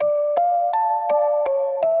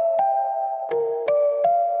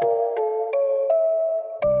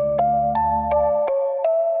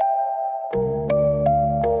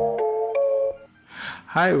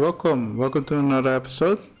Hi, welcome to another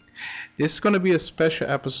episode. This is going to be a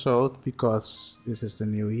special episode because this is the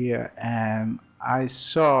new year and I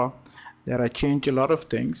saw that I changed a lot of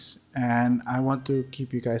things and I want to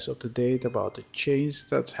keep you guys up to date about the change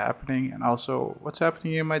that's happening and also what's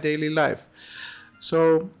happening in my daily life.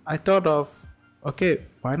 So I thought of, okay,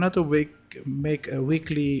 why not make a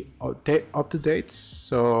weekly up to dates?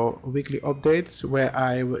 So weekly updates where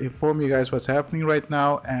I will inform you guys what's happening right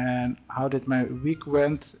now and how did my week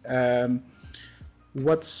went and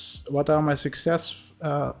what are my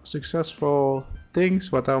successful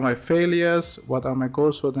things, what are my failures, what are my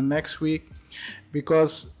goals for the next week.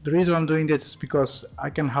 Because the reason I'm doing this is because I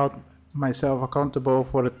can hold myself accountable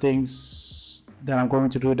for the things that I'm going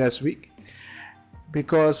to do this week,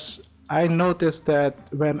 because I noticed that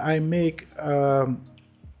when I make a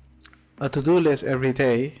to-do list every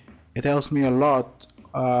day, it helps me a lot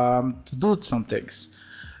to do some things.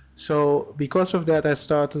 So because of that, I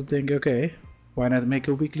started to think, okay, why not make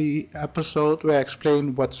a weekly episode where I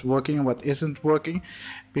explain what's working and what isn't working?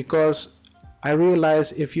 Because I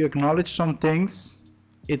realize if you acknowledge some things,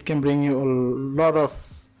 it can bring you a lot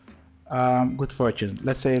of good fortune.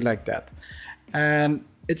 Let's say it like that. And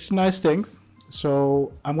it's nice things.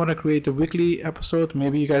 So I'm gonna create a weekly episode.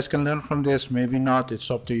 Maybe you guys can learn from this, maybe not. It's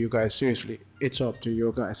up to you guys. Seriously, it's up to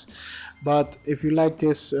you guys. But if you like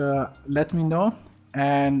this, let me know.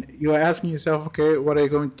 And you are asking yourself, okay, what are you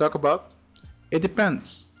going to talk about? It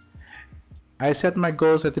depends. I set my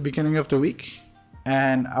goals at the beginning of the week,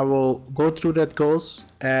 and I will go through that goals,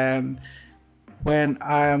 and when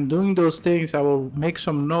I am doing those things, I will make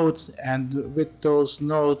some notes, and with those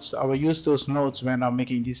notes, I will use those notes when I'm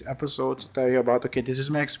making these episodes to tell you about, okay, this is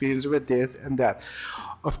my experience with this and that.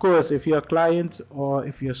 Of course, if you're a client or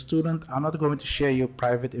if you're a student, I'm not going to share your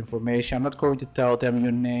private information. I'm not going to tell them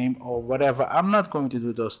your name or whatever. I'm not going to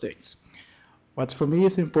do those things. What for me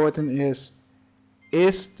is important is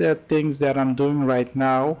the things that I'm doing right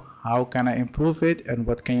now, how can I improve it and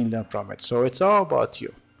what can you learn from it? So it's all about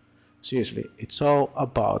you. Seriously, it's all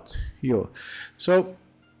about you. So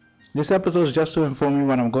this episode is just to inform you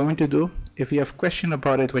what I'm going to do. If you have question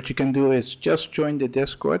about it, what you can do is just join the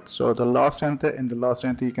Discord. So the Law Center, in the Law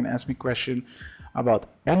Center, you can ask me question about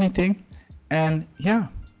anything. And yeah,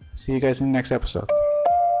 see you guys in the next episode.